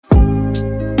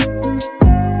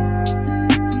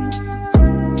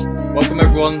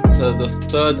everyone to the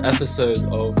third episode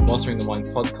of Mastering the Mind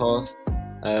podcast.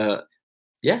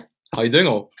 How you doing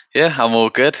all? Yeah, I'm all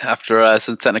good after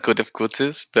some technical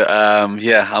difficulties, but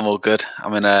I'm all good.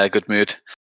 I'm in a good mood,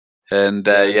 and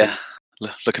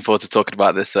looking forward to talking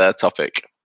about this topic.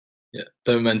 Yeah,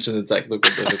 don't mention the technical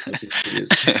difficulties, please.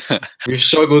 We've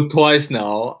struggled twice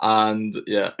now, and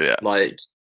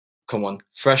come on,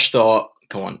 fresh start.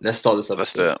 Come on, let's start this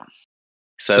episode. Let's do it.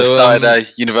 So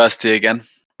started university again.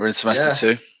 We're in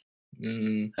semester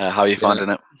 2. How are you finding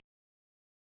it?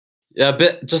 Yeah,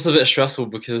 just a bit stressful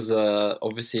because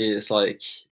obviously it's like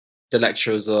the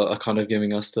lecturers are kind of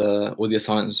giving us all the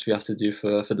assignments we have to do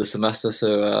for the semester.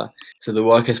 So the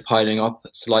work is piling up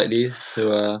slightly.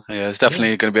 It's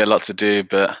definitely going to be a lot to do.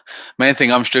 But main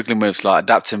thing I'm struggling with is like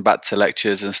adapting back to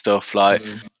lectures and stuff. Like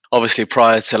obviously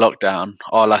prior to lockdown,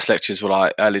 our last lectures were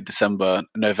like early December,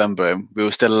 November, and we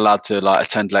were still allowed to like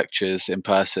attend lectures in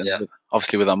person. Yeah.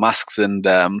 Obviously with our masks and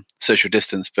social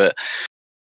distance, but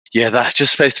yeah, that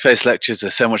just face-to-face lectures are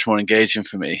so much more engaging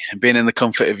for me. And being in the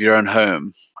comfort of your own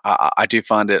home, I do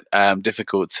find it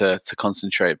difficult to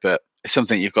concentrate, but it's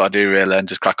something you've got to do really and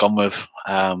just crack on with.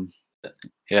 I'm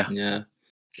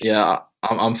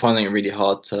finding it really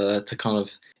hard to kind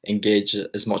of engage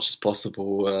as much as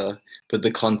possible with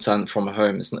the content from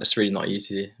home. It's really not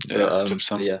easy.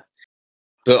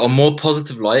 But on more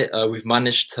positive light, we've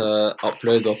managed to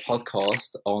upload our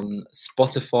podcast on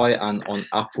Spotify and on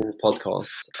Apple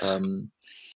Podcasts.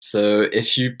 So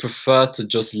if you prefer to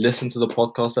just listen to the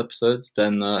podcast episodes,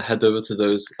 then head over to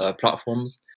those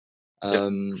platforms.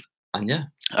 If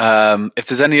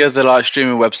there's any other like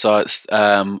streaming websites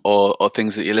or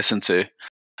things that you listen to,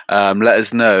 let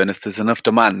us know, and if there's enough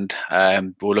demand,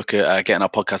 we'll look at getting our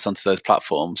podcast onto those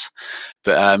platforms.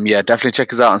 But definitely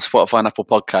check us out on Spotify and Apple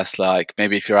Podcasts. Like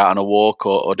maybe if you're out on a walk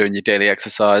or doing your daily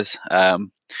exercise, it'll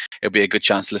be a good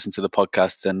chance to listen to the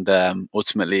podcast and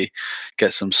ultimately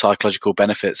get some psychological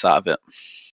benefits out of it.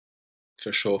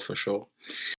 For sure.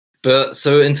 But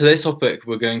so in today's topic,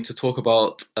 we're going to talk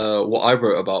about what I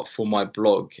wrote about for my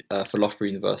blog for Loughborough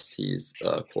University's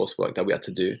coursework that we had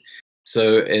to do.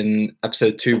 So in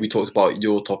episode 2, we talked about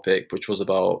your topic, which was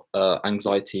about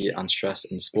anxiety and stress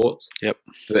in sports. Yep.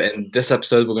 But in this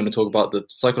episode, we're going to talk about the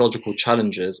psychological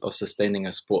challenges of sustaining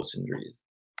a sports injury.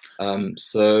 I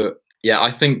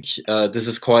think this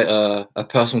is quite a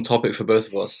personal topic for both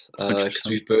of us because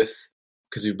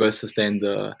we've both sustained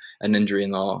an injury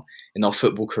in our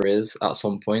football careers at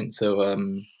some point.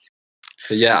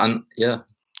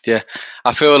 Yeah,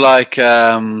 I feel like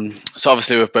so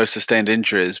obviously we've both sustained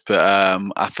injuries, but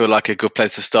I feel like a good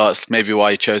place to start is maybe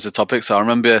why you chose the topic. So I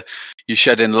remember you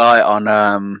shedding light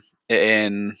on it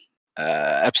in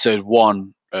episode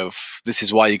 1 of this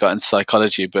is why you got into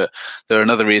psychology, but there are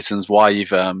other reasons why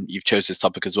you've chose this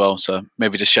topic as well. So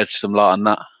maybe just shed some light on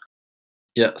that.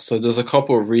 Yeah, so there's a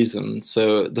couple of reasons.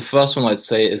 So the first one I'd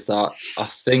say is that I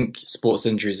think sports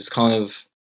injuries is kind of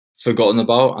forgotten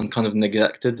about and kind of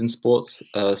neglected in sports.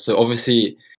 So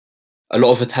obviously a lot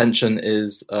of attention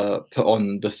is put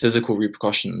on the physical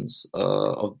repercussions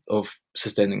of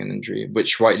sustaining an injury,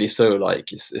 which rightly so.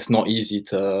 Like it's not easy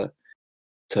to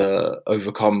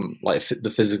overcome like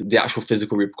the actual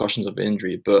physical repercussions of the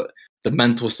injury, but the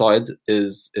mental side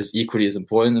is equally as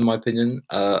important in my opinion,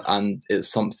 and it's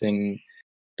something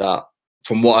that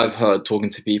from what I've heard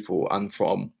talking to people and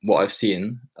from what I've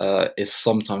seen is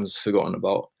sometimes forgotten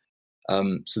about.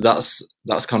 So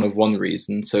that's kind of one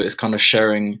reason. So it's kind of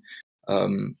sharing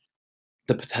the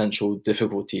potential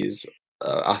difficulties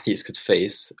athletes could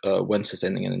face when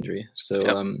sustaining an injury.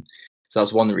 So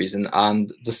that's one reason.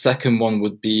 And the second one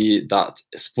would be that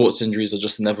sports injuries are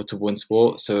just inevitable in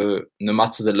sport. So no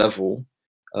matter the level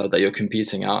that you're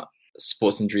competing at,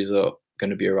 sports injuries are going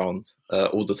to be around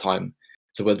all the time.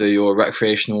 So whether you're a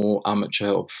recreational,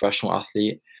 amateur, or professional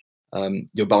athlete,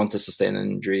 you're bound to sustain an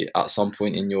injury at some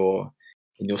point in your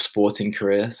sporting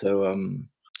career. So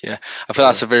I feel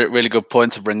that's a really good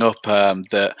point to bring up.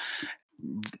 That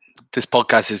this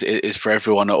podcast is for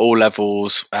everyone at all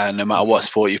levels, and no matter what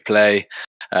sport you play,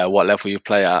 what level you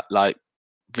play at. Like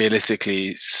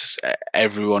realistically,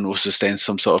 everyone will sustain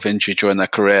some sort of injury during their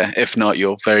career. If not,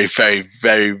 you're very, very,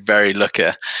 very, very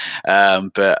lucky.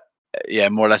 But yeah,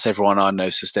 more or less everyone I know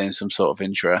sustains some sort of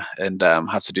injury and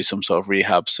have to do some sort of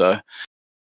rehab. So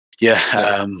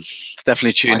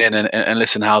definitely tune in and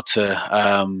listen how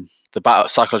to the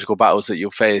psychological battles that you'll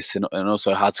face and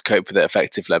also how to cope with it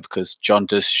effectively, because John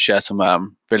does share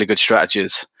some really good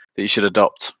strategies that you should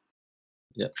adopt.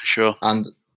 Yeah, for sure. And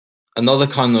another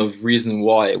kind of reason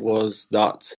why was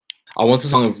that I wanted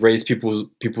to kind of raise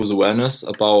people's awareness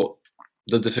about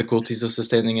the difficulties of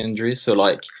sustaining injury. So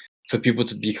like, for people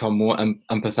to become more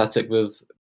empathetic with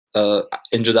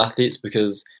injured athletes,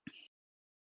 because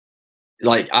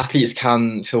like athletes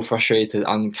can feel frustrated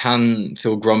and can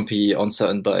feel grumpy on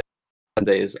certain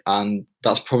days, and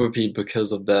that's probably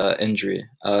because of their injury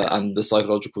and the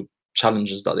psychological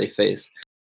challenges that they face.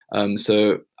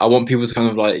 So I want people to kind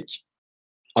of like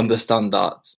understand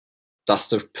that that's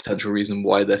the potential reason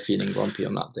why they're feeling grumpy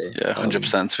on that day. Yeah,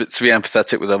 100%. To be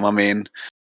empathetic with them, I mean,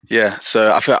 yeah.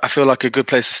 So I feel like a good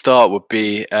place to start would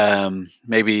be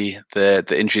maybe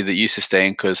the injury that you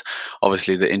sustained, because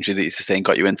obviously the injury that you sustained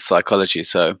got you into psychology.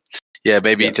 So yeah,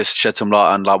 maybe just shed some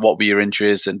light on like what were your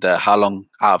injuries and how long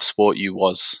out of sport you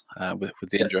was with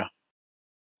the injury.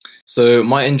 So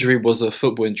my injury was a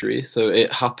football injury. So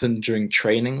it happened during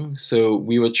training. So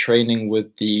we were training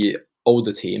with the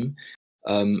older team,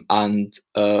 and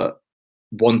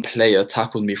one player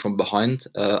tackled me from behind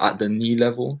at the knee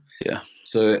level. Yeah.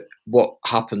 So what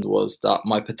happened was that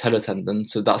my patella tendon,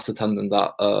 so that's the tendon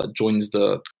that joins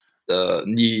the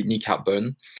kneecap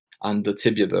bone and the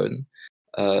tibia bone.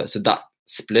 So that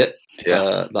split.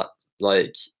 That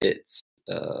like it's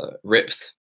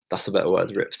ripped. That's a better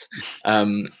word, ripped.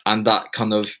 And that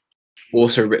kind of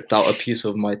also ripped out a piece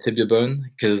of my tibia bone,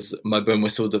 because my bone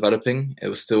was still developing. It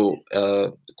was still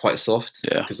quite soft,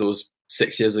 because it was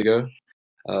 6 years ago.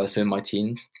 So in my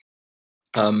teens.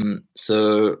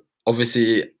 So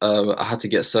obviously I had to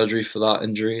get surgery for that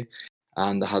injury,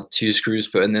 and I had 2 screws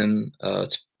put in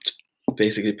to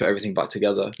basically put everything back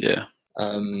together. Yeah.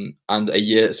 And a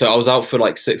year, so I was out for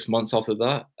like 6 months after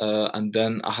that, and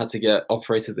then I had to get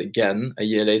operated again a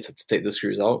year later to take the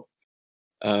screws out.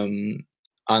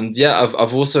 And yeah,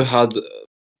 I've also had,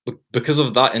 because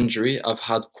of that injury, I've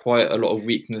had quite a lot of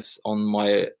weakness on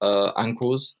my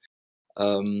ankles.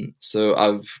 So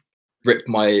I've ripped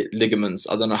my ligaments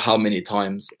I don't know how many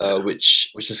times, which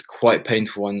is quite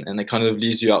painful, and it kind of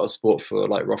leaves you out of sport for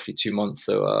like roughly 2 months.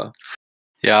 So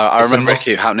yeah, I remember it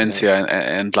keep happening to you,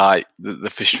 and like the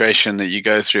frustration that you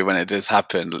go through when it does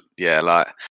happen. Yeah, like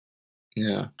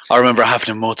I remember it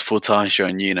happening multiple times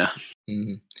during uni.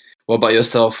 Mm-hmm. What about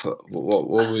yourself? What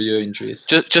were your injuries?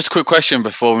 Just a quick question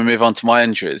before we move on to my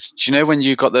injuries. Do you know when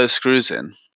you got those screws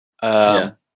in?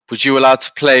 Was you allowed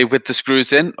to play with the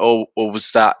screws in, or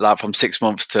was that like from 6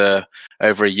 months to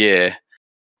over a year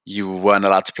you weren't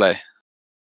allowed to play?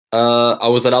 I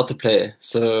was allowed to play.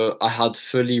 So I had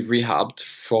fully rehabbed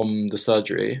from the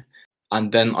surgery,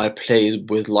 and then I played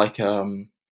with like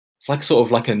it's like sort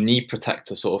of like a knee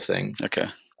protector sort of thing. Okay.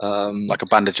 Like a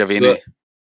bandage over your knee.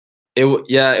 It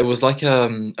was like a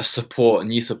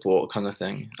knee support kind of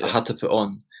thing. I had to put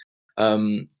on,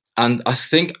 and I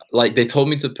think like they told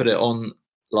me to put it on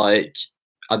like,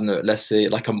 I don't know, let's say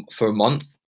like for a month,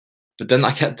 but then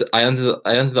I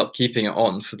ended up keeping it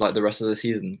on for like the rest of the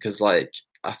season, because like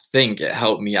I think it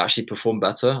helped me actually perform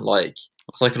better. Like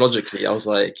psychologically, I was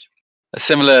like a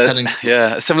similar thing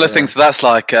to that's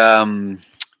like Petr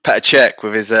Cech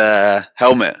with his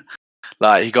helmet.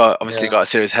 Like he got a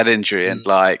serious head injury, and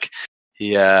like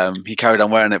he carried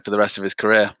on wearing it for the rest of his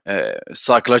career.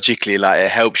 Psychologically, like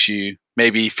it helps you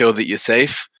maybe feel that you're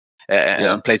safe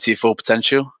and play to your full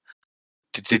potential.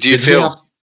 Did you feel?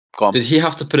 Did he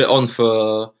have to put it on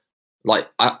for like?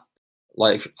 I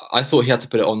thought he had to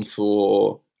put it on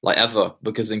for like ever,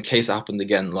 because in case it happened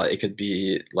again, like it could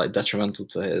be like detrimental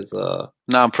to his. No,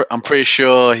 I'm pretty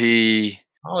sure he.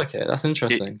 Oh, okay, that's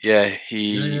interesting.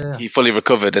 He fully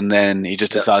recovered, and then he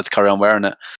just decided to carry on wearing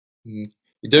it. You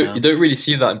don't really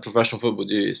see that in professional football,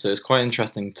 do you? So it's quite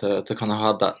interesting to kind of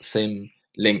have that same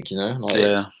link, you know?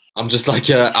 Like, I'm just like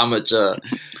an amateur.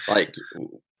 Like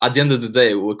at the end of the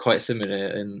day, we're quite similar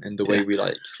in the way we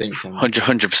like think.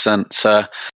 100%. So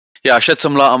yeah, I shed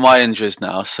some light on my injuries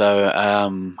now. So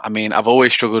I mean, I've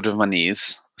always struggled with my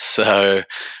knees. So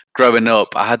growing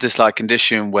up, I had this like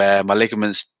condition where my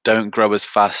ligaments don't grow as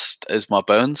fast as my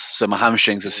bones, so my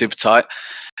hamstrings are super tight,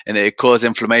 and it caused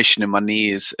inflammation in my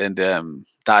knees, and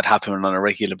that happened on a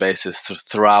regular basis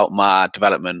throughout my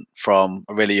development from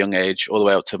a really young age all the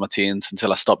way up to my teens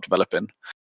until I stopped developing.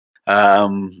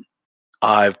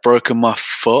 I've broken my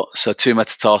foot, so 2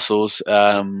 metatarsals.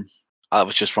 That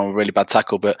was just from a really bad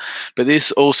tackle, but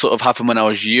this all sort of happened when I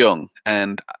was young,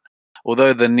 and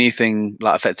although the knee thing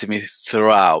like affected me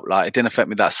throughout, like it didn't affect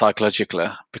me that psychologically,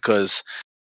 because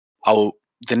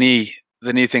the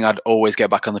knee thing I'd always get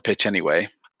back on the pitch anyway.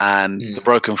 And the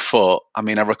broken foot, I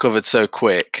mean, I recovered so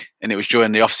quick, and it was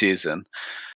during the off season.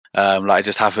 Like it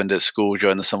just happened at school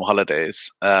during the summer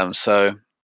holidays. So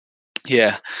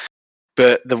yeah.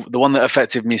 But the one that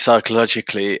affected me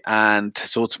psychologically and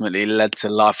has ultimately led to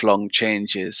lifelong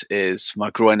changes is my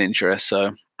groin injury.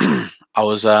 So I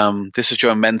was this was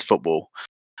during men's football,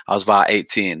 I was about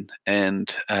 18,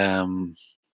 and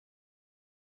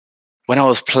when I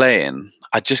was playing,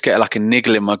 I'd just get like a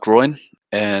niggle in my groin,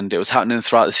 and it was happening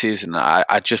throughout the season.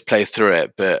 I'd just play through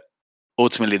it, but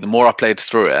ultimately, the more I played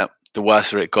through it, the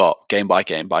worse it got, game by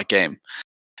game by game.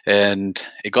 And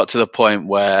it got to the point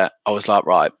where I was like,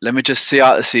 right, let me just see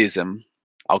out the season.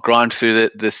 I'll grind through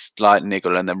this like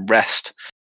niggle and then rest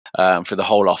for the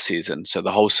whole off season, so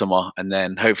the whole summer, and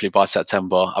then hopefully by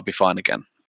September I'll be fine again.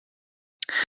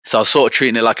 So I was sort of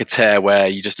treating it like a tear where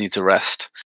you just need to rest.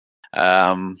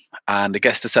 And it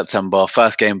gets to September,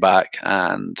 first game back,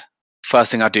 and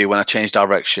first thing I do when I change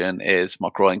direction is my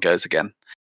groin goes again.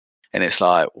 And it's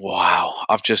like, wow,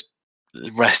 I've just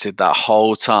rested that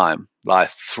whole time, like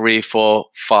 3, 4,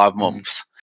 5 months.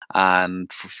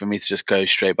 And for me to just go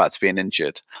straight back to being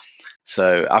injured.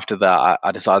 So after that,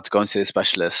 I decided to go and see a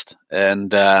specialist.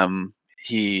 And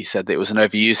he said that it was an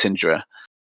overuse injury.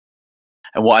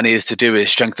 And what I needed to do is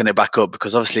strengthen it back up,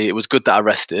 because obviously it was good that I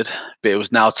rested, but it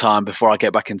was now time before I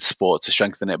get back into sport to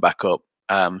strengthen it back up.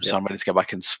 So I'm ready to get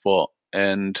back into sport.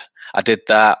 And I did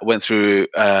that, went through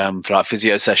for like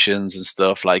physio sessions and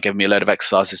stuff, like gave me a load of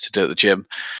exercises to do at the gym.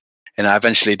 And I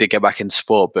eventually did get back into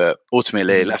sport, but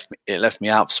ultimately it left me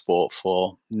out of sport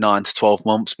for 9 to 12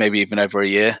 months, maybe even over a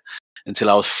year, until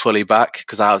I was fully back,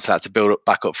 because I also had to build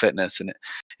back up fitness. And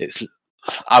it's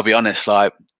I'll be honest,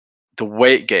 like the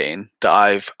weight gain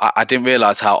that I didn't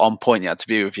realize how on point you had to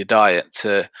be with your diet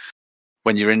to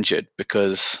when you're injured,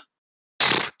 because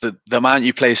the amount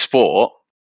you play sport,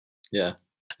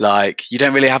 like you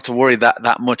don't really have to worry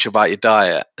that much about your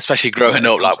diet, especially growing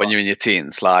up, like when you're in your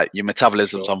teens, like your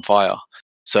metabolism's on fire.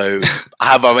 So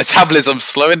I have my metabolism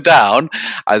slowing down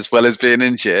as well as being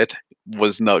injured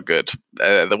was not good.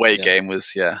 The weight gain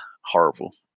was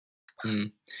horrible.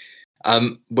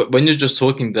 But when you're just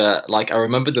talking there, like I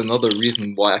remembered another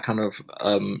reason why I kind of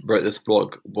wrote this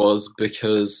blog was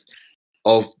because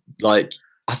of like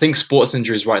I think sports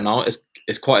injuries right now is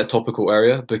quite a topical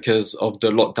area because of the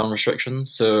lockdown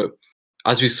restrictions. So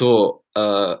as we saw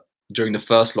during the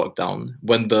first lockdown,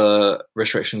 when the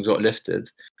restrictions got lifted,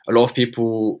 a lot of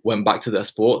people went back to their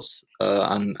sports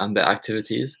and their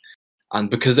activities, and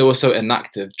because they were so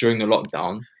inactive during the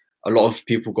lockdown, a lot of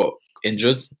people got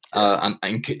injured, and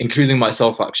including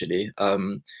myself actually.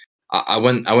 I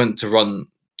went to run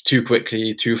too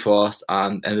quickly, too fast,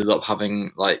 and ended up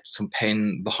having like some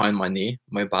pain behind my knee,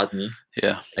 my bad knee.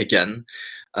 Again.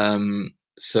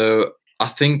 So I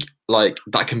think like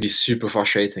that can be super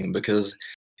frustrating because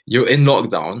you're in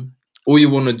lockdown. All you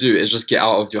want to do is just get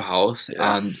out of your house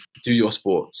and do your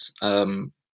sports.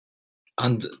 And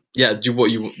do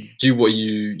what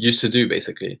you used to do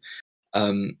basically.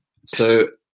 So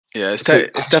it's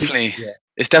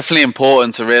definitely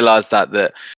important to realize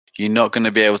that you're not going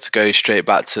to be able to go straight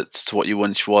back to what you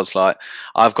once was. Like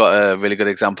I've got a really good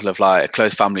example of like a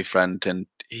close family friend, and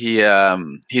he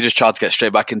just tried to get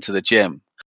straight back into the gym.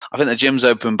 I think the gym's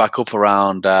opened back up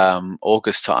around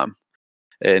August time,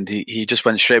 and he just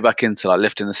went straight back into like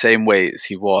lifting the same weights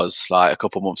he was like a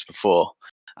couple months before,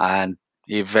 and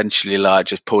he eventually like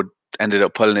just ended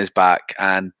up pulling his back,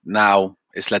 and now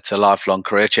it's led to lifelong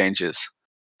career changes.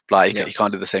 Like he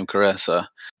can't do the same career, so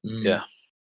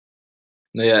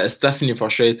it's definitely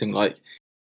frustrating. Like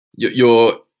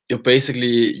you're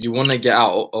basically, you want to get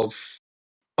out of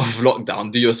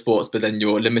lockdown, do your sports, but then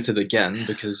you're limited again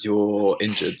because you're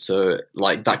injured. So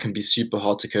like that can be super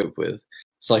hard to cope with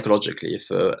psychologically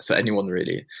for anyone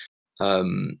really,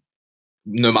 no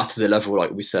matter the level,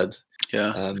 like we said.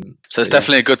 So it's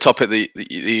definitely a good topic that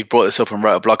you brought this up and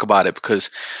wrote a blog about it, because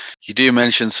you do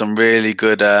mention some really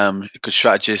good good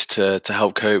strategies to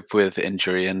help cope with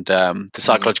injury and the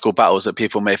psychological battles that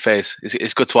people may face.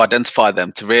 It's good to identify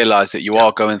them, to realize that you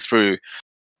are going through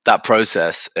that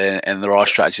process, and there are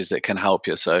strategies that can help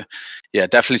you. So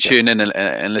definitely tune in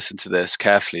and listen to this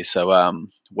carefully, so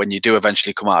when you do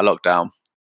eventually come out of lockdown,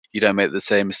 you don't make the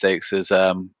same mistakes as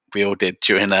we all did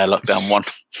during lockdown 1.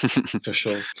 For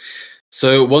sure.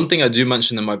 So one thing I do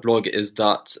mention in my blog is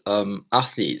that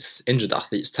injured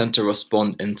athletes tend to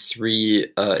respond in three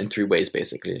ways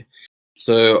basically.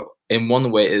 So in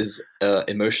one way is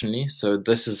emotionally. So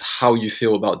this is how you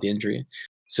feel about the injury.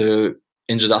 So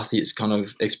injured athletes kind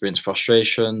of experience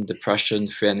frustration, depression,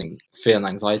 fear and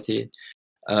anxiety.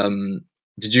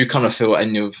 Did you kind of feel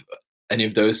any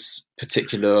of those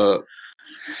particular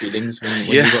feelings when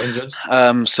you got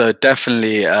injured? So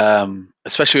definitely,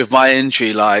 especially with my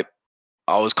injury, like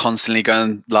I was constantly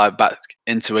going like back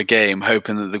into a game,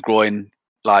 hoping that the groin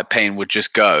like pain would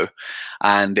just go,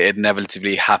 and it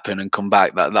inevitably happen and come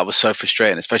back. That was so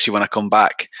frustrating, especially when I come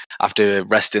back after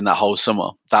resting that whole summer.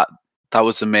 That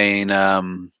was the main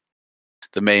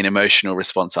the main emotional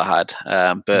response I had.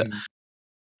 But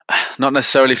not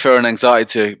necessarily fear and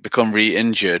anxiety to become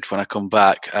re-injured when I come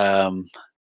back.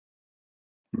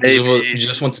 Maybe you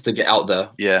just wanted to get out there.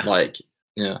 Yeah. Like,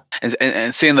 yeah.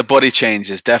 And seeing the body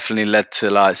changes definitely led to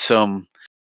like some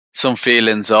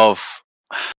feelings of,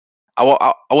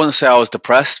 I wouldn't say I was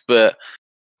depressed, but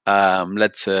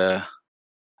led to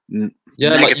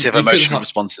negative emotional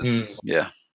responses. Yeah.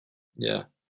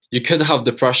 You could have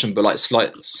depression, but like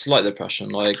slight depression.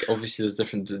 Like, obviously, there's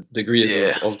different degrees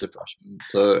of depression.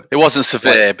 So it wasn't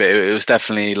severe, but it was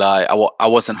definitely like I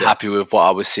wasn't happy with what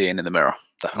I was seeing in the mirror.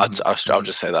 I'll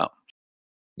just say that.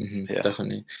 Yeah,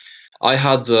 definitely. I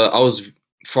was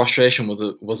frustration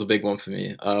was a big one for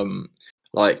me.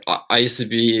 Like I used to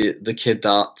be the kid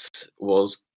that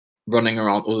was running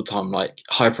around all the time, like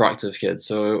hyperactive kid.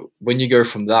 So when you go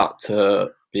from that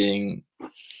to being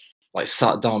like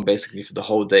sat down basically for the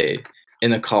whole day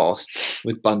in a cast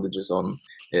with bandages on,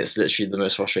 it's literally the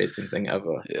most frustrating thing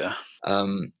ever. Yeah.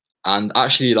 And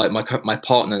actually, like my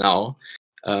partner now,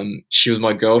 she was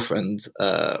my girlfriend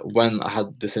when I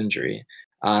had this injury,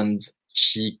 and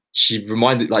she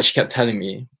reminded, like, she kept telling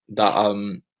me that I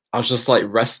was just like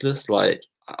restless, like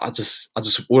I just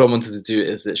all I wanted to do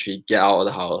is literally get out of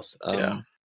the house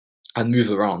and move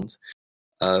around.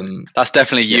 That's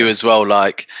definitely you as well.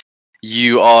 Like,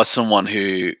 you are someone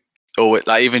who always,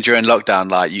 like, even during lockdown,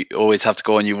 like, you always have to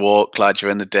go on your walk, like,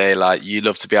 during the day, like, you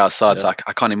love to be outside. So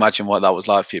I can't imagine what that was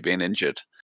like for you being injured.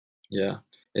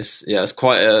 It's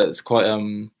quite a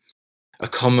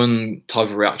common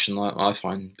type of reaction, I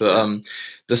find. But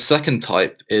the second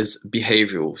type is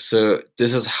behavioral. So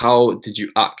this is how did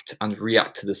you act and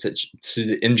react to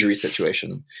the injury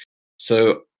situation.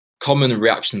 So common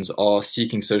reactions are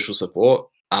seeking social support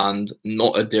and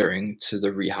not adhering to the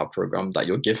rehab program that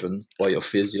you're given by your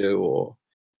physio or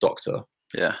doctor.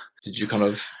 Yeah. Did you kind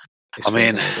of? I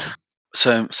mean,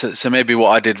 so maybe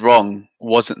what I did wrong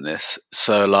wasn't this.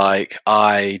 So like,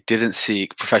 I didn't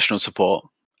seek professional support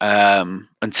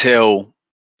until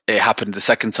it happened the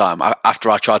second time, after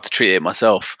I tried to treat it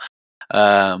myself.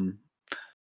 I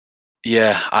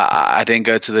didn't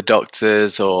go to the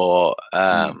doctors or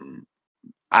I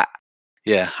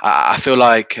feel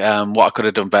like what I could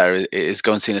have done better is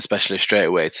go and see a specialist straight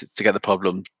away to get the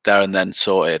problem there and then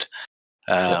sorted.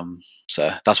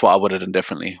 So that's what I would have done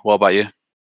differently. What about you?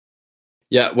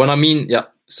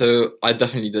 So I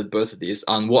definitely did both of these.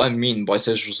 And what I mean by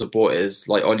social support is,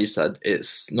 like Ollie said,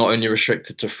 it's not only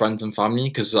restricted to friends and family,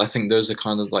 because I think those are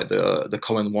kind of like the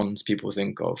common ones people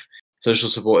think of. Social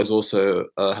support is also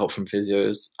help from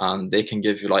physios, and they can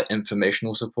give you like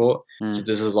informational support. So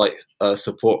this is like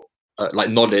support, like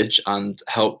knowledge and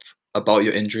help about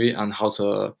your injury and how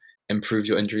to improve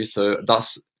your injury. So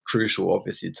that's crucial,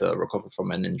 obviously, to recover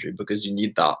from an injury, because you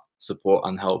need that support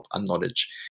and help and knowledge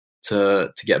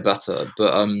to get better.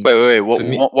 But wait.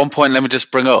 One point, let me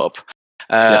just bring up.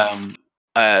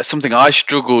 Something I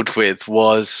struggled with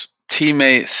was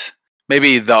teammates.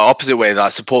 Maybe the opposite way,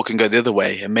 like support can go the other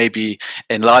way, and maybe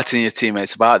enlightening your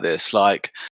teammates about this.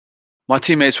 Like, my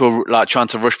teammates were like trying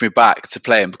to rush me back to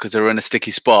playing because they were in a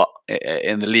sticky spot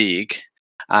in the league,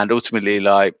 and ultimately,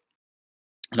 like,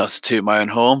 not to toot my own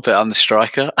horn, but I'm the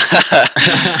striker.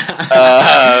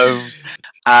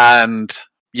 And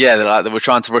yeah, they were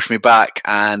trying to rush me back,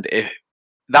 and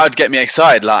that would get me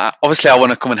excited. Like, obviously, I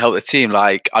want to come and help the team.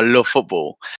 Like, I love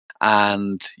football,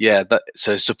 and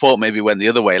so support maybe went the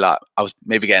other way. Like, I was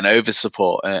maybe getting over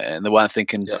support, and they weren't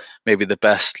thinking maybe the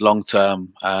best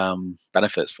long-term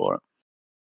benefits for it.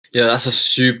 Yeah, that's a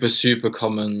super, super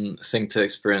common thing to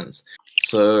experience.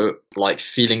 So, like,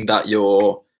 feeling that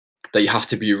you have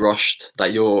to be rushed,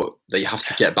 that you have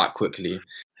to get back quickly,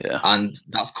 and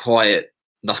that's quite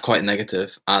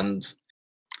negative, and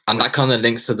that kind of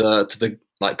links to the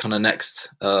like kind of next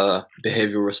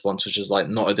behavioral response, which is like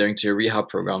not adhering to your rehab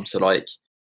program. So like,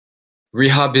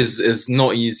 rehab is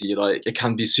not easy. Like, it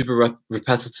can be super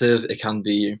repetitive, it can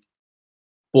be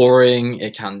boring,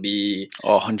 it can be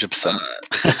 100%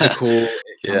 difficult,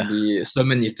 it can be so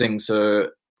many things. So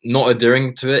not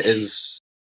adhering to it is,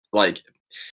 like,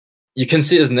 you can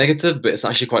see it as negative, but it's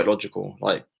actually quite logical,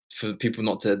 like, for people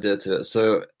not to adhere to it.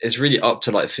 So it's really up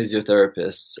to like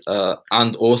physiotherapists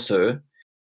and also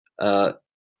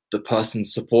the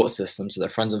person's support system, so their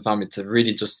friends and family, to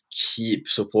really just keep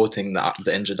supporting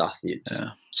the injured athlete, just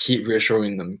keep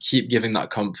reassuring them, keep giving that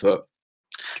comfort,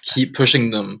 keep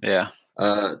pushing them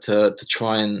to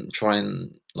try and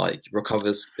like recover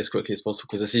as quickly as possible,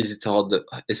 because it's easy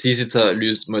to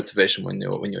lose motivation when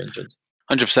you're injured.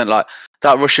 100%. Like,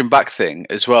 that rushing back thing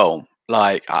as well.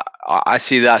 Like, I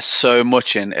see that so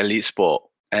much in elite sport.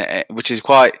 which is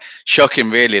quite shocking,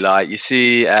 really. Like you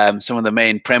see some of the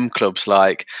main Prem clubs,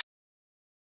 like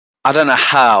I don't know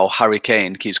how Harry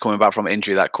Kane keeps coming back from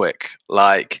injury that quick.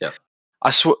 Like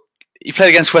I swear, he played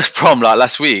against West Brom like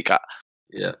last week.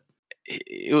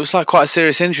 It was like quite a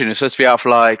serious injury. He was supposed to be out for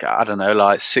like, I don't know,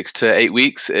 like 6 to 8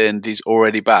 weeks, and he's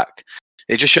already back.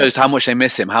 It just shows how much they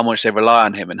miss him, how much they rely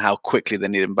on him, and how quickly they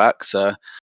need him back. So,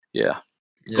 yeah.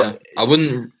 I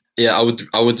wouldn't. Yeah,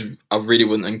 I really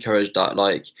wouldn't encourage that.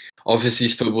 Like, obviously,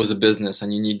 football is a business,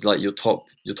 and you need like your top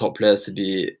players to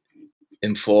be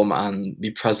in form and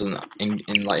be present in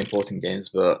like important games.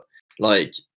 But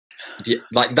like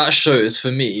that shows,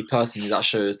 for me personally, that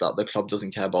shows that the club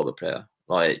doesn't care about the player.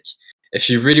 Like, if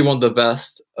you really want the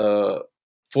best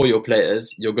for your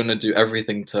players, you're gonna do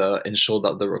everything to ensure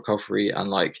that the recovery and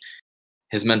like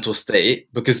his mental state,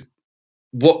 because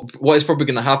what is probably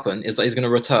going to happen is that he's going to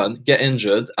return, get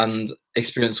injured, and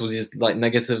experience all these like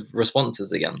negative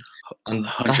responses again, and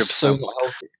 100%. That's so not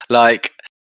healthy. Like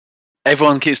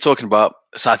everyone keeps talking about,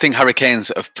 so I think Harry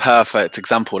Kane's a perfect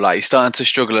example. Like he's starting to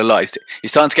struggle a lot.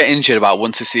 He's starting to get injured about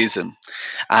once a season,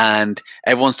 and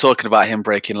everyone's talking about him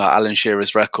breaking like Alan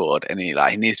Shearer's record, and he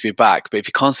needs to be back. But if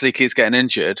he constantly keeps getting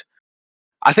injured,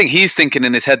 I think he's thinking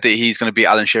in his head that he's going to beat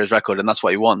Alan Shearer's record, and that's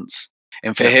what he wants.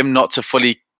 And for him not to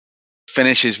fully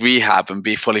finish his rehab and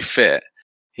be fully fit,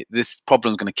 this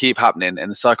problem's going to keep happening, and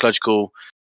the psychological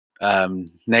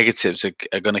negatives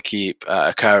are going to keep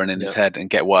occurring in his head and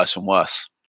get worse and worse.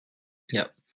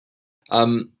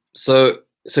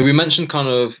 So we mentioned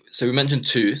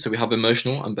two. So we have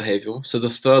emotional and behavioral. So the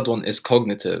third one is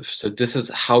cognitive. So this is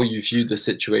how you view the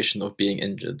situation of being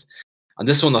injured, and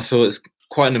this one I feel is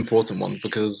quite an important one,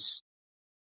 because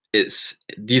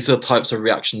these are types of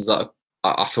reactions that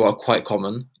I feel are quite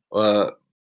common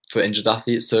for injured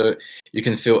athletes. So you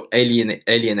can feel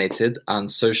alienated and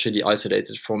socially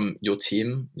isolated from your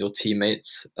team, your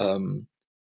teammates,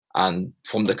 and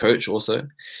from the coach also.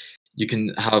 You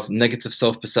can have negative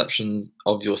self-perceptions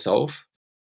of yourself,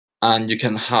 and you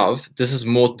can have, this is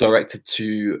more directed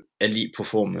to elite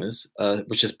performers,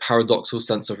 which is paradoxical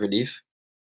sense of relief.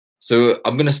 So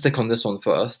I'm going to stick on this one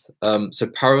first. So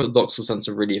paradoxical sense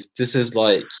of relief, this is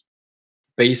like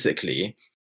basically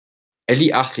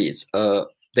elite athletes,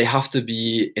 they have to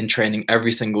be in training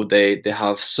every single day. They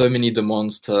have so many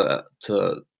demands to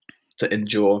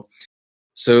endure.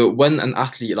 So when an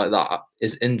athlete like that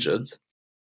is injured,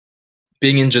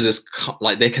 being injured is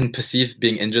like, they can perceive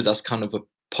being injured as kind of a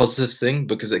positive thing,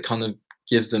 because it kind of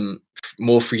gives them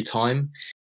more free time,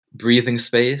 breathing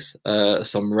space,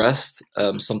 some rest,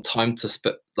 some time to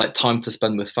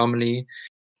spend with family.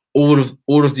 All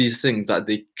of these things that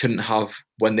they couldn't have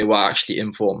when they were actually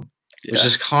in form. Which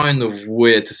is kind of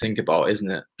weird to think about,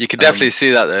 isn't it? You can definitely see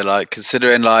that though, like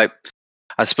considering, like,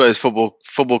 I suppose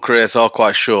football careers are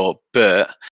quite short,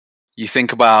 but you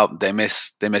think about they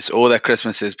miss all their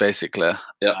Christmases basically.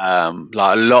 Like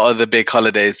a lot of the big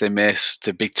holidays they miss,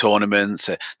 the big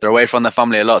tournaments. They're away from their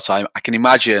family a lot, so I can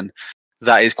imagine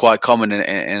that is quite common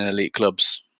in elite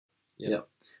clubs. Yeah,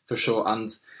 for sure. And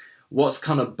what's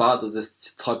kind of bad as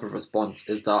this type of response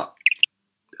is that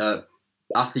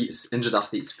injured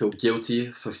athletes feel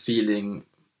guilty for feeling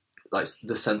like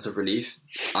the sense of relief,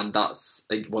 and that's,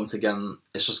 like, once again,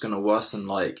 it's just going to worsen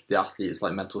like the athlete's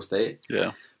like mental state.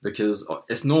 Because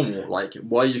it's normal. Like,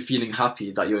 why are you feeling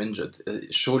happy that you're injured?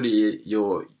 Surely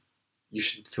you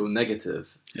should feel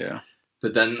negative.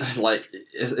 But then, like,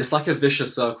 it's like a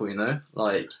vicious circle, you know.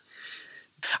 Like,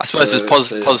 I suppose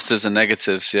there's positives and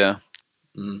negatives,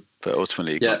 but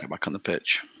ultimately you can't get back on the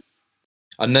pitch.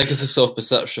 A negative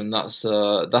self-perception,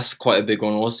 that's quite a big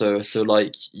one also. So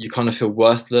like, you kind of feel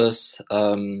worthless.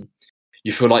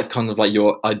 You feel like kind of like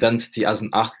your identity as an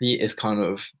athlete is kind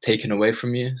of taken away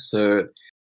from you. So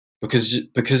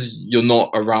because you're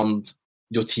not around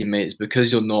your teammates,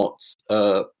 because you're not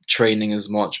training as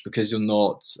much, because you're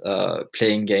not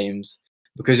playing games,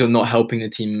 because you're not helping the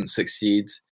team succeed,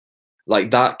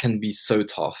 like, that can be so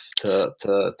tough to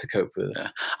cope with.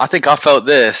 I think I felt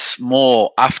this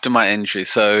more after my injury.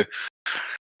 So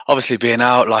obviously being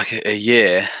out like a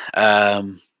year, I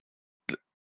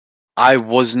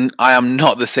am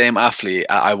not the same athlete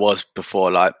I was before.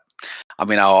 Like, I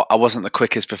mean, I wasn't the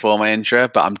quickest before my injury,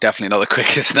 but I'm definitely not the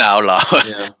quickest now.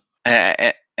 Like,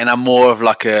 and I'm more of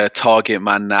like a target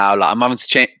man now. Like, I'm about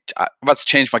to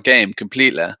change my game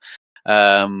completely.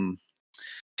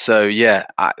 So yeah,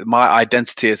 my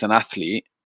identity as an athlete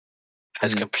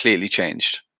has completely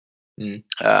changed.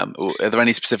 Are there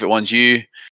any specific ones you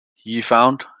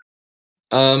found?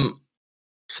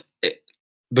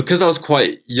 Because I was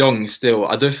quite young still,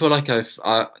 I don't feel like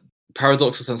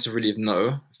paradoxical sense of relief.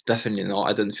 No, definitely not.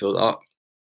 I didn't feel that.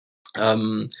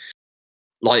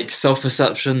 Like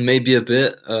self-perception, maybe a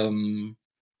bit.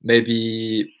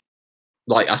 Maybe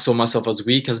like I saw myself as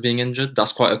weak as being injured.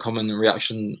 That's quite a common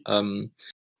reaction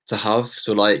to have.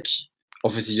 So like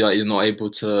obviously you're not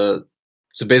able to.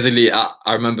 So basically, I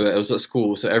remember it was at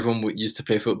school. So everyone used to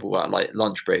play football at like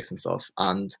lunch breaks and stuff,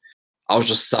 and I was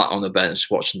just sat on the bench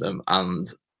watching them,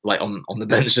 and like on the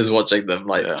benches watching them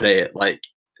like play it. Like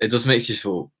it just makes you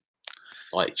feel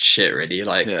like shit, really.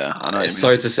 Like I know.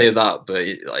 Sorry to say that, but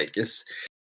like it's.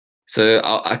 So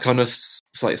I kind of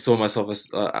like saw myself as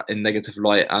in negative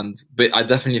light, but I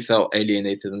definitely felt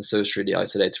alienated and socially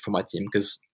isolated from my team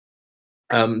because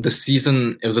the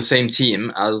season it was the same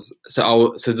team as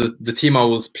the team I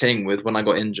was playing with when I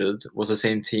got injured was the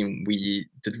same team we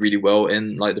did really well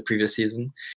in like the previous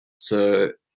season.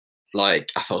 So like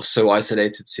I felt so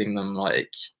isolated seeing them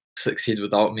like succeed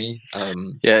without me.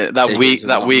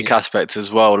 That weak aspect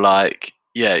as well. Like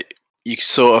you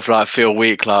sort of like feel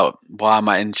weak. Like why am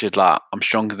I injured? Like I'm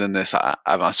stronger than this.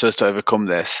 I'm supposed to overcome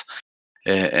this.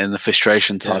 And the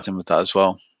frustration ties in with that as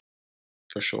well.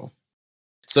 For sure.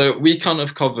 So we kind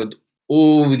of covered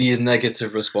all these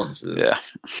negative responses. Yeah.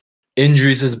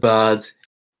 Injuries is bad.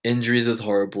 Injuries is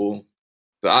horrible.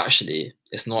 But actually,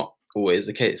 it's not always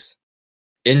the case.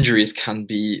 Injuries can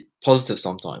be positive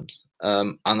sometimes.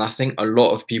 And I think a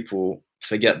lot of people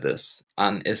forget this.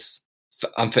 And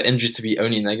for injuries to be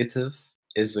only negative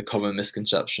is a common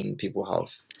misconception people have.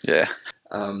 Yeah.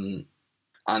 And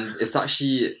it's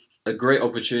actually a great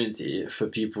opportunity for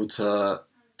people to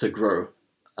grow.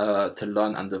 To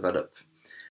learn and develop.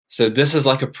 So this is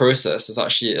like a process. It's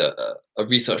actually a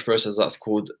research process that's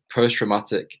called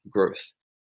post-traumatic growth.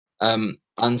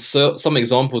 And so some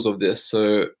examples of this.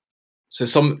 So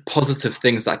some positive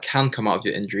things that can come out of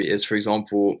your injury is, for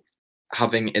example,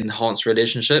 having enhanced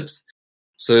relationships.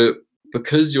 So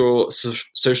because your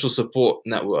social support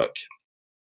network,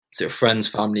 so your friends,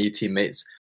 family, teammates,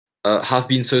 have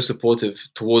been so supportive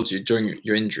towards you during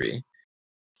your injury,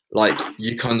 like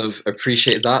you kind of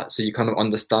appreciate that, so you kind of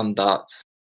understand that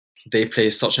they play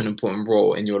such an important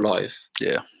role in your life.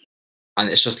 Yeah, and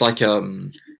it's just like a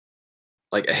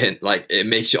hint. Like it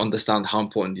makes you understand how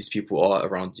important these people are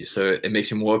around you, so it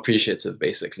makes you more appreciative.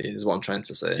 Basically, is what I'm trying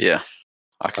to say. Yeah,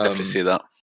 I can definitely see that.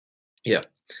 Yeah,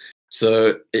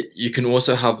 so you can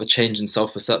also have a change in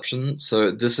self-perception. So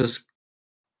this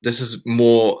is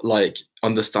more like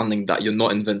understanding that you're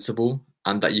not invincible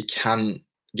and that you can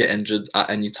get injured at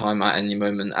any time, at any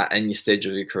moment, at any stage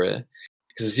of your career.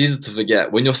 Because it's easy to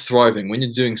forget when you're thriving, when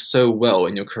you're doing so well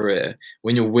in your career,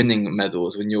 when you're winning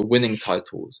medals, when you're winning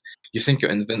titles, you think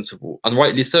you're invincible, and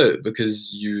rightly so, because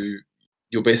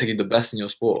you're basically the best in your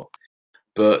sport.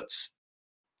 But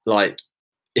like,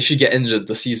 if you get injured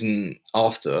the season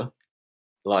after,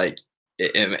 like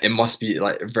it must be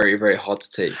like very, very hard to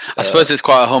take. I suppose it's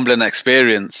quite a humbling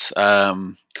experience.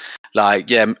 Like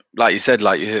you said,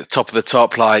 like you're top of the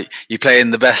top, like you play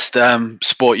in the best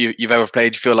sport you've ever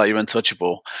played, you feel like you're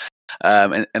untouchable,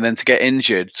 and then to get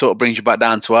injured sort of brings you back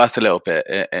down to earth a little bit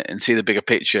and see the bigger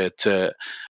picture, to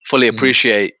fully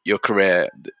appreciate your career,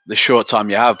 the short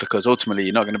time you have, because ultimately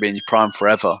you're not going to be in your prime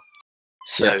forever.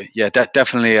 So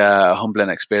definitely a humbling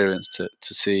experience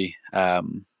to see,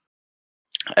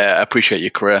 appreciate your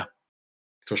career.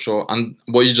 For sure. And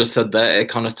what you just said there, it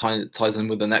kind of ties in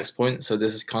with the next point. So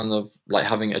this is kind of like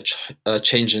having a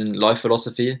change in life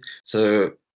philosophy.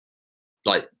 So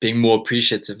like being more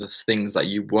appreciative of things that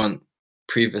you weren't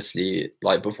previously,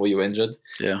 like before you were injured.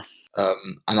 Yeah.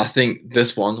 And I think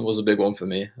this one was a big one for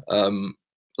me.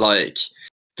 Like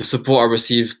the support I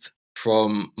received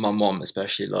from my mom,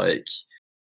 especially like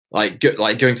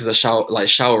going to the shower, like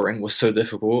showering was so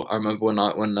difficult. I remember when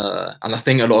and I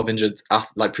think a lot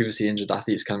of previously injured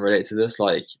athletes can relate to this,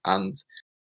 like, and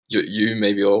you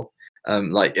maybe all,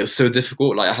 like it was so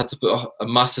difficult. Like I had to put a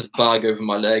massive bag over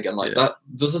my leg, and like that,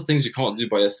 those are things you can't do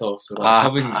by yourself. So like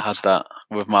I had that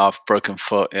with my broken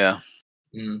foot. Yeah.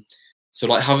 So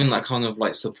like having that kind of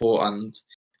like support and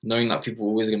knowing that people are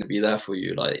always going to be there for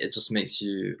you, like it just makes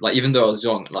you, like, even though I was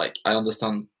young, like I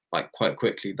understand like quite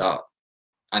quickly that.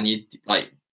 And you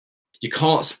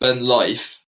can't spend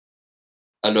life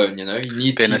alone, you know. You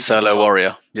need being a solo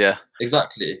warrior. Yeah,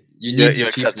 exactly. You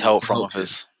accept help from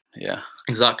others. Yeah,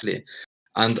 exactly.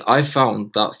 And I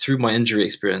found that through my injury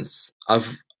experience,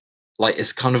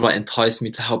 it's kind of like enticed me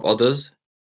to help others.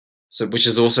 So, which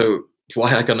is also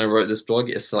why I kind of wrote this blog.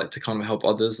 It's like to kind of help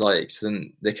others, like so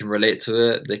then they can relate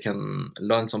to it, they can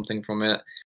learn something from it.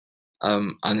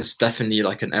 And it's definitely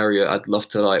like an area I'd love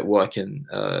to like work in,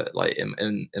 like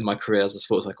in my career as a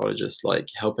sports psychologist, like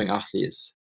helping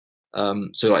athletes.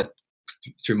 So like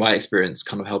through my experience,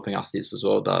 kind of helping athletes as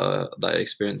well that are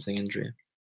experiencing injury.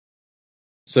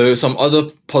 So some other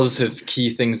positive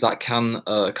key things that can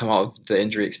come out of the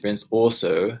injury experience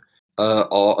also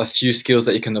are a few skills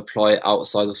that you can apply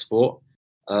outside of sport,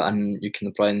 and you can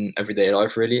apply in everyday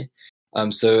life, really.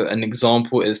 So an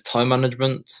example is time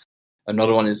management.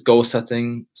 Another one is goal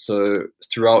setting. So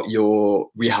throughout your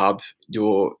rehab,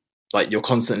 you're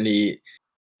constantly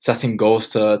setting goals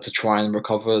to try and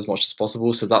recover as much as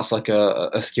possible. So that's like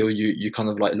a skill you kind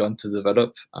of like learn to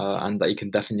develop, and that you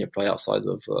can definitely apply outside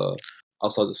of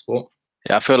sport.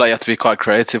 Yeah, I feel like you have to be quite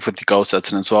creative with the goal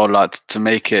setting as well, like to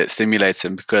make it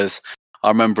stimulating, because I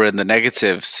remember in the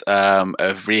negatives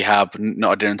of rehab,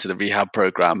 not adhering to the rehab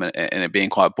program and it being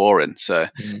quite boring. So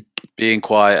being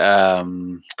quite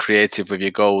creative with your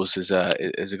goals is a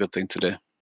good thing to do.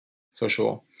 For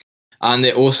sure. And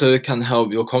it also can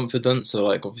help your confidence. So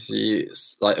like obviously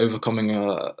like overcoming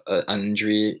an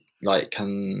injury like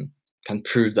can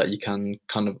prove that you can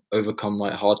kind of overcome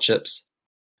like hardships.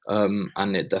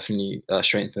 And it definitely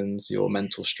strengthens your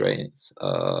mental strength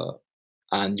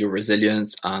and your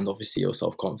resilience, and obviously your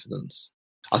self-confidence.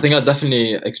 I think I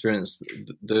definitely experienced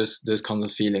those kinds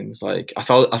of feelings. Like I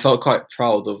felt quite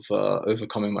proud of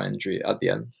overcoming my injury at the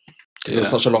end, because it was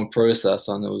such a long process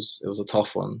and it was a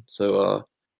tough one. So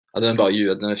I don't know about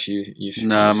you. I don't know if you.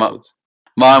 No,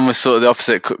 mine was sort of the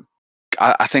opposite.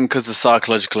 I think because the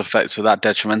psychological effects were that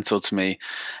detrimental to me,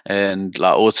 and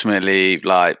like ultimately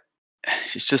like.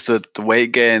 It's just the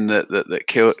weight gain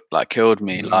that killed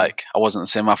me. Like I wasn't the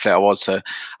same athlete I was, so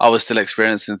I was still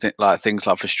experiencing things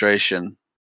like frustration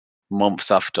months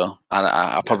after, and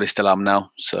I probably still am now.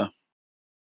 So,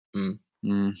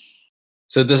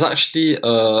 so there's actually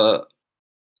a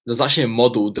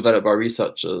model developed by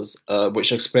researchers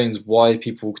which explains why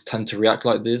people tend to react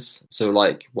like this. So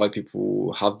like why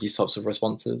people have these types of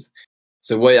responses.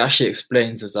 So what it actually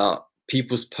explains is that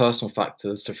people's personal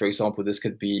factors. So, for example, this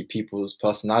could be people's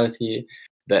personality,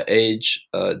 their age,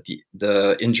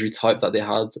 the injury type that they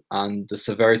had, and the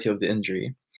severity of the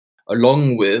injury,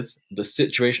 along with the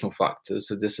situational factors.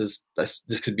 So this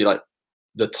could be like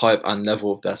the type and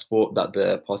level of their sport that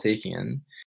they're partaking in.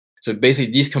 So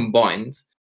basically, these combined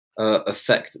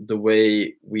affect the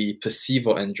way we perceive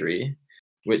our injury,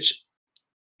 which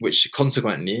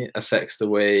consequently affects the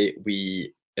way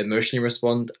we emotionally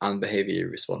respond and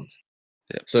behaviorally respond.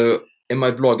 Yeah. So in my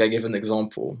blog, I give an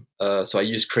example. So I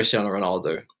use Cristiano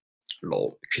Ronaldo.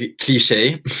 Lol,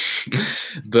 cliche.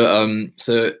 But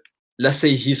so let's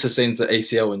say he sustains an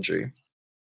ACL injury.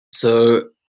 So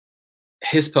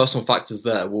his personal factors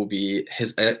there will be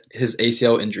his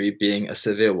ACL injury being a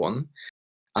severe one,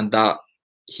 and that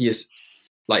he is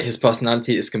like his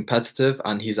personality is competitive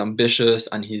and he's ambitious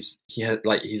and he's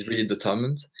really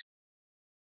determined.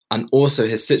 And also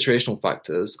his situational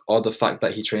factors are the fact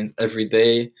that he trains every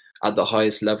day at the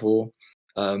highest level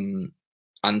and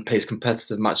plays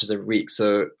competitive matches every week.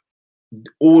 So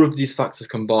all of these factors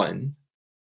combined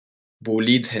will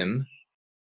lead him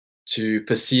to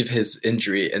perceive his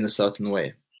injury in a certain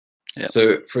way. Yeah.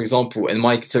 So, for example,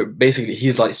 so basically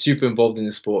he's like super involved in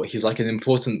the sport. He's like an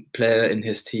important player in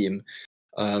his team.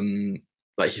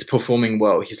 Like he's performing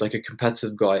well. He's like a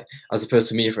competitive guy, as opposed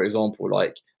to me, for example,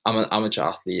 like I'm an amateur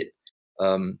athlete.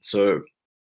 So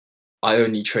I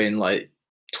only train like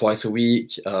twice a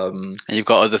week. And you've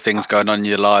got other things going on in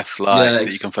your life,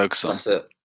 that you can focus on.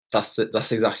 That's it.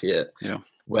 That's exactly it. Yeah.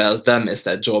 Whereas them, it's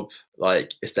their job.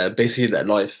 Like it's basically their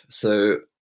life. So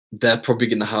they're probably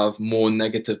going to have more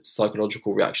negative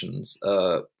psychological reactions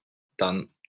than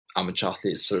amateur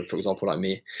athletes. So, for example, like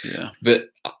me. Yeah. But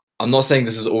I'm not saying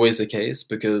this is always the case,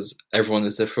 because everyone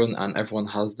is different and everyone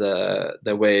has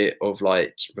their way of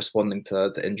like responding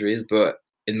to injuries. But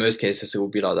in most cases, it will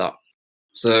be like that.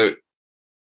 So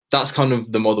that's kind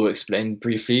of the model explained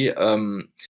briefly.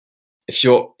 If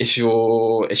you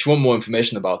want more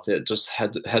information about it, just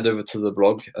head over to the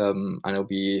blog, and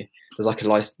there's like a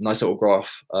nice little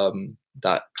graph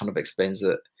that kind of explains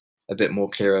it a bit more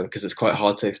clearer, because it's quite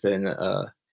hard to explain it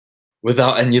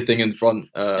without anything in front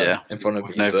of you.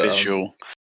 No visual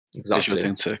exactly.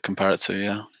 thing to compare it to.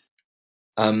 Yeah.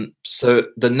 So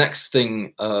the next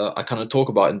thing I kind of talk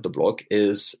about in the blog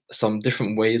is some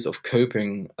different ways of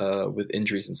coping with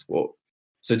injuries in sport.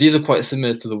 So these are quite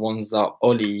similar to the ones that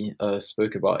Ollie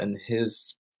spoke about in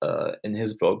his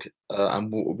blog,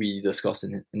 and what we discussed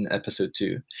in episode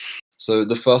 2. So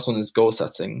the first one is goal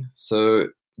setting. So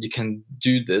you can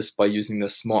do this by using the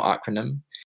SMART acronym.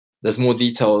 There's more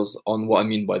details on what I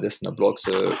mean by this in the blog,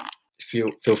 so feel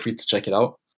free to check it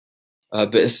out.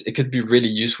 But it could be really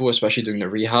useful, especially during the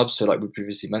rehab. So like we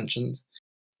previously mentioned,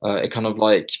 it kind of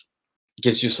like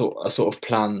gives you a sort of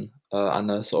plan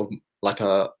and a sort of like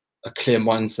a clear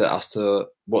mindset as to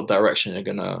what direction you're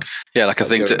gonna. Yeah, like a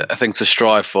thing to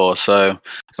strive for. So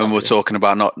when we're talking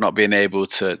about not being able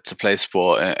to play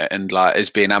sport and like as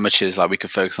being amateurs, like we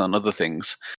could focus on other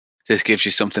things. This gives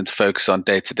you something to focus on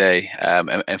day to day,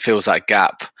 and fills that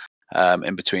gap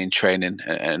in between training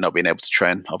and not being able to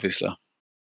train, obviously.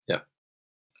 Yeah.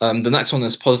 The next one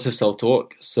is positive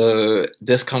self-talk. So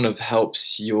this kind of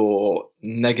helps your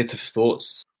negative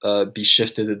thoughts be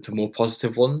shifted into more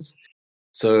positive ones.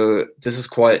 So this is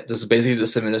basically the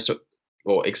similar,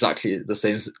 or exactly the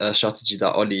same strategy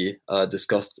that Ollie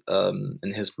discussed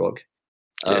in his blog.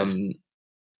 Yeah.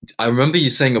 I remember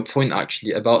you saying a point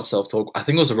actually about self-talk. I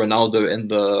think it was Ronaldo in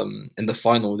the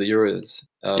final of the Euros.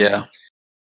 Yeah.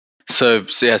 So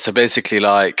basically,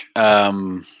 like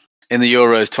in the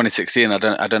Euros 2016, I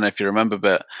don't know if you remember,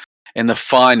 but in the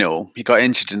final, he got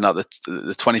injured in like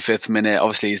the 25th minute.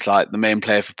 Obviously, he's like the main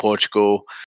player for Portugal.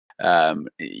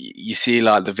 You see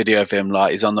like the video of him,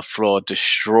 like he's on the floor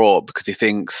distraught because he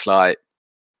thinks like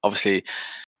obviously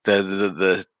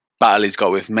the battle he's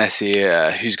got with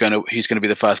Messi, who's going to be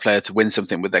the first player to win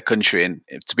something with their country, and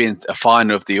to be in a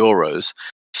final of the Euros,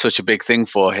 such a big thing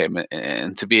for him,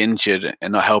 and to be injured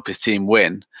and not help his team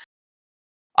win,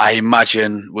 I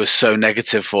imagine was so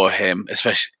negative for him,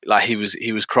 especially like he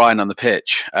was crying on the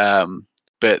pitch.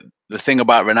 But the thing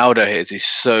about Ronaldo is he's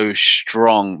so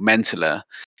strong mentally.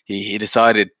 He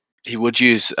decided he would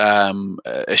use a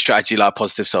strategy like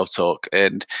positive self-talk,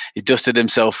 and he dusted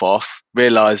himself off,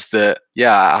 realized that,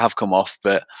 yeah, I have come off,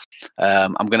 but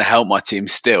I'm going to help my team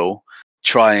still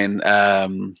try and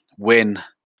win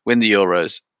the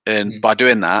Euros. And by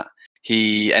doing that,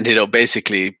 he ended up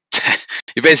basically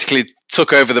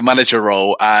took over the manager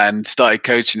role and started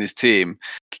coaching his team.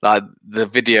 Like the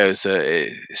videos,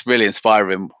 it's really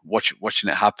inspiring watching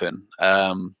it happen.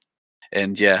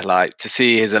 And yeah, like to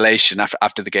see his elation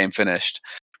after the game finished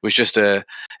was just a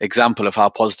example of how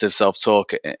positive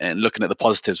self-talk and looking at the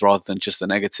positives rather than just the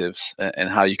negatives and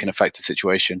how you can affect a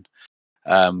situation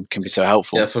can be so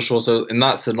helpful. Yeah, for sure. So in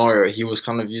that scenario, he was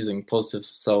kind of using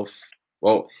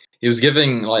he was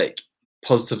giving like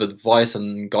positive advice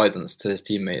and guidance to his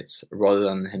teammates rather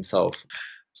than himself.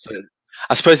 So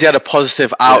I suppose he had a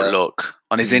positive outlook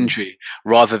on his injury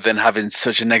rather than having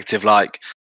such a negative, like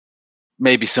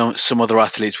maybe some other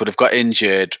athletes would have got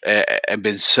injured and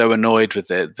been so annoyed with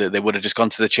it that they would have just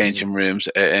gone to the changing rooms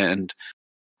and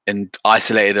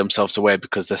isolated themselves away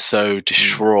because they're so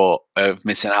distraught of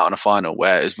missing out on a final.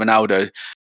 Whereas Ronaldo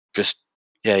just,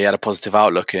 he had a positive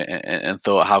outlook and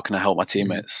thought, how can I help my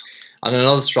teammates? And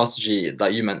another strategy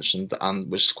that you mentioned, and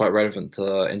which is quite relevant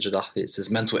to injured athletes, is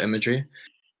mental imagery.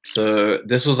 So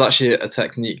this was actually a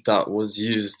technique that was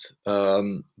used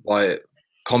by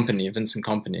Vincent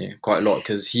Kompany, quite a lot,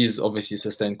 because he's obviously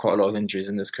sustained quite a lot of injuries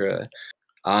in his career.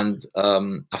 And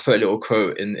I put a little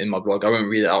quote in my blog. I won't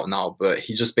read it out now, but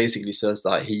he just basically says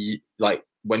that he, like,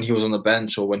 when he was on the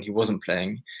bench or when he wasn't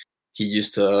playing, he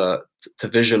used to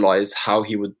visualize how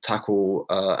he would tackle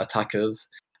attackers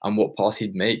and what pass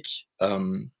he'd make,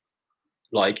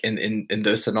 like in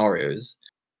those scenarios,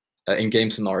 in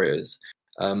game scenarios.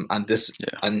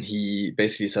 And he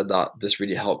basically said that this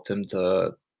really helped him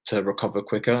to recover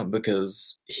quicker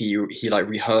because he like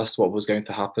rehearsed what was going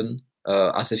to happen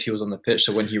as if he was on the pitch.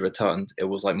 So when he returned, it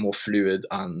was like more fluid,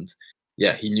 and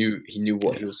he knew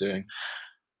what he was doing.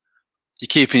 You're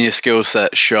keeping your skill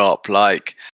set sharp,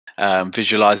 like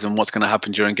visualizing what's going to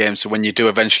happen during games. So when you do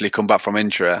eventually come back from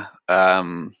injury,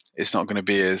 it's not going to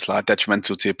be as like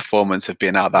detrimental to your performance of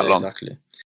being out that long. Exactly.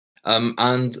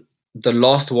 And the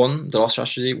last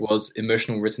strategy was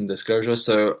emotional written disclosure.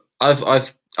 So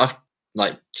I've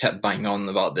like kept banging on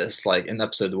about this, like in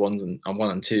episode 1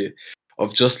 and 2,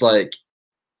 of just like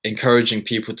encouraging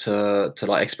people to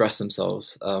like express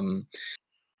themselves,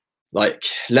 like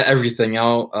let everything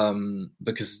out,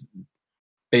 because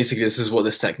basically this is what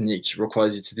this technique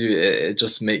requires you to do. It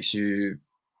just makes you,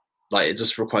 like, it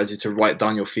just requires you to write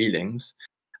down your feelings,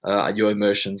 your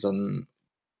emotions, and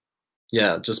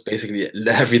just basically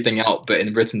let everything out, but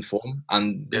in written form,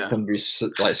 and this can be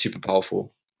like super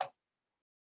powerful.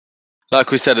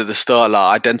 Like we said at the start,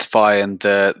 like identifying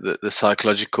the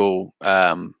psychological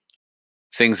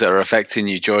things that are affecting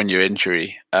you during your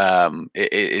injury,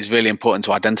 it is really important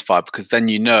to identify, because then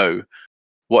you know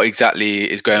what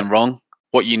exactly is going wrong,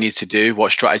 what you need to do,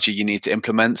 what strategy you need to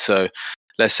implement. So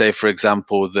let's say, for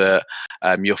example, that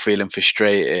you're feeling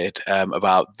frustrated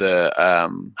about the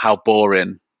how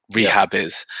boring rehab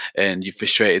is, and you're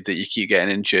frustrated that you keep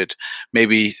getting injured.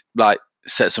 Maybe like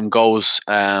set some goals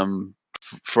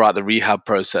throughout the rehab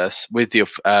process with your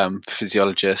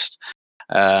physiologist,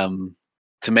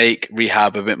 to make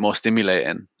rehab a bit more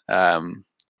stimulating. And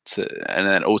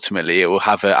then ultimately it will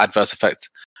have an adverse effect,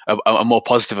 a more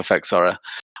positive effect, sorry,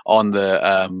 on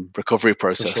the recovery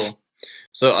process. For sure.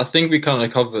 So I think we kind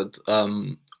of covered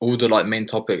all the like main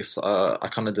topics I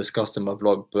kind of discussed in my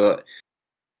blog, but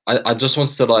I just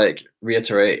wanted to like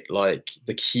reiterate like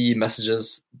the key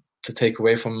messages to take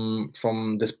away from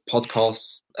this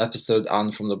podcast episode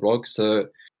and from the blog. So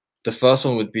the first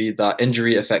one would be that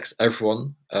injury affects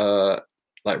everyone,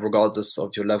 like regardless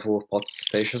of your level of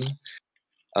participation.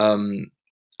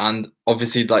 And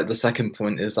obviously, like the second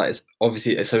point is that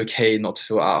it's okay not to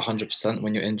feel at 100%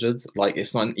 when you're injured. Like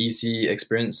it's not an easy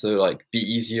experience, so like be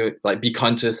easier, like be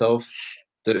kind to yourself.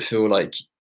 Don't feel like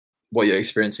what you're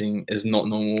experiencing is not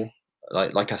normal.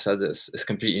 Like I said, it's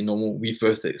completely normal. We've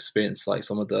both experienced like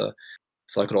some of the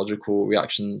psychological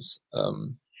reactions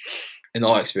in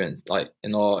our experience, like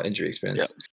in our injury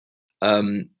experience.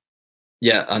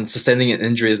 Yeah, and sustaining an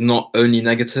injury is not only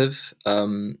negative.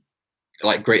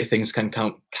 Like great things can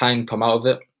come out of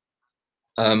it,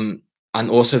 and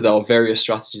also there are various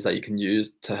strategies that you can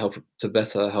use to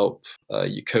better help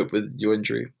you cope with your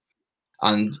injury.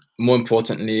 And more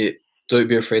importantly, don't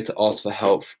be afraid to ask for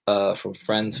help from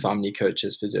friends, family,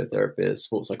 coaches, physiotherapists,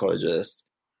 sports psychologists.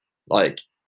 Like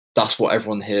that's what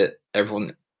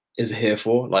everyone is here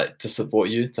for, like to support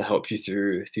you, to help you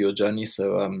through your journey.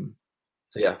 So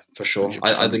yeah, for sure,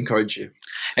 I'd encourage you.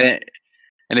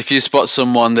 And if you spot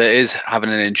someone that is having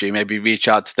an injury, maybe reach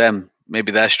out to them.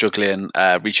 Maybe they're struggling,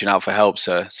 reaching out for help.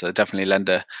 So definitely lend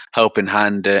a helping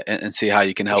hand and see how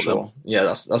you can help them. Yeah,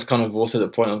 that's kind of also the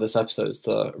point of this episode, is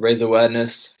to raise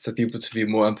awareness for people to be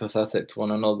more empathetic to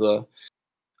one another,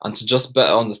 and to just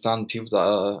better understand people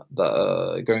that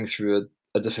are going through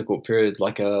a difficult period,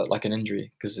 like an injury,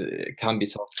 because it can be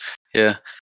tough. Yeah.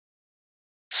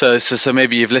 So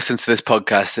maybe you've listened to this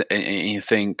podcast and you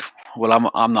think,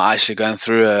 well, I'm not actually going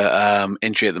through a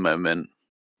injury at the moment.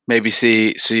 Maybe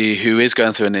see who is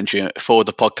going through an injury, forward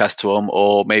the podcast to them,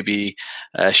 or maybe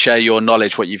share your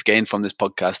knowledge, what you've gained from this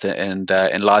podcast, and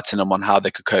enlighten them on how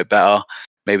they could cope better.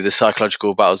 Maybe the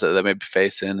psychological battles that they may be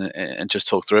facing, and just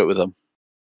talk through it with them.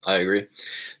 I agree.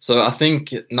 So I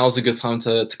think now's a good time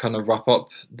to kind of wrap up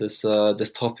this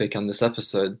topic and this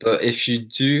episode. But if you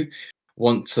do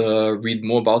want to read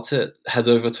more about it, head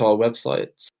over to our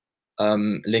website.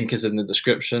 Link is in the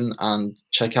description, and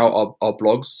check out our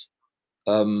blogs.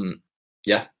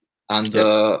 Yeah, and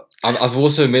I've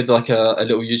also made like a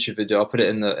little YouTube video. I'll put it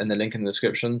in the link in the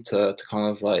description to kind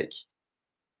of like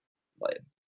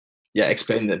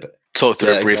explain it. Talk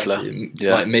through it briefly. Exactly.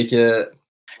 Yeah, like make it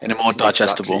in a more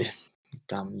digestible. Exactly.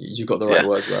 Damn, you got the right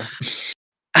words there.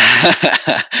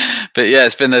 But yeah,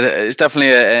 it's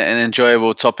definitely an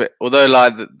enjoyable topic. Although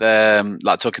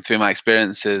like talking through my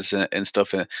experiences and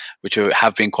stuff, which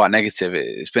have been quite negative,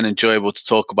 it's been enjoyable to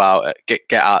talk about, get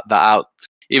that out,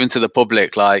 even to the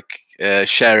public, like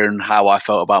sharing how I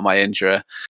felt about my injury,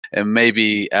 and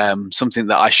maybe something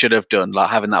that I should have done, like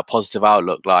having that positive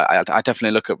outlook. Like I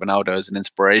definitely look at Ronaldo as an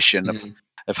inspiration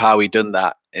of how he done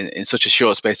that in such a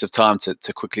short space of time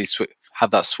to quickly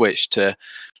have that switch to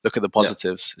look at the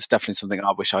positives. It's definitely something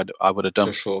I wish I would have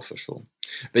done. For sure.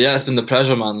 But yeah, it's been a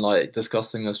pleasure, man, like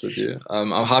discussing this with you.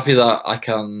 I'm happy that I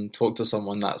can talk to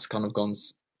someone that's kind of gone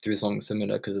through something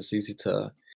similar, because it's easy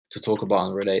to talk about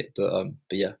and relate. But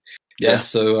yeah.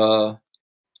 So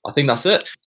I think that's it.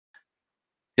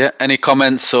 Yeah. Any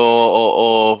comments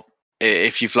or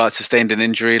if you've like sustained an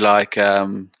injury, like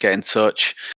get in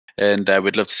touch, and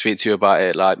we'd love to speak to you about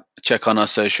it. Like check on our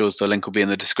socials. The link will be in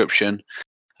the description.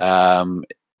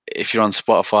 If you're on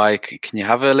Spotify, can you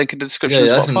have a link in the description?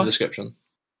 Yeah, that's in the description.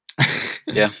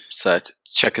 Yeah, so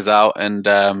check us out, and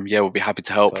we'll be happy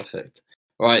to help. Perfect.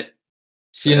 All right.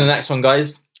 See you in the next one,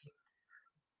 guys.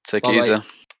 Take it easy.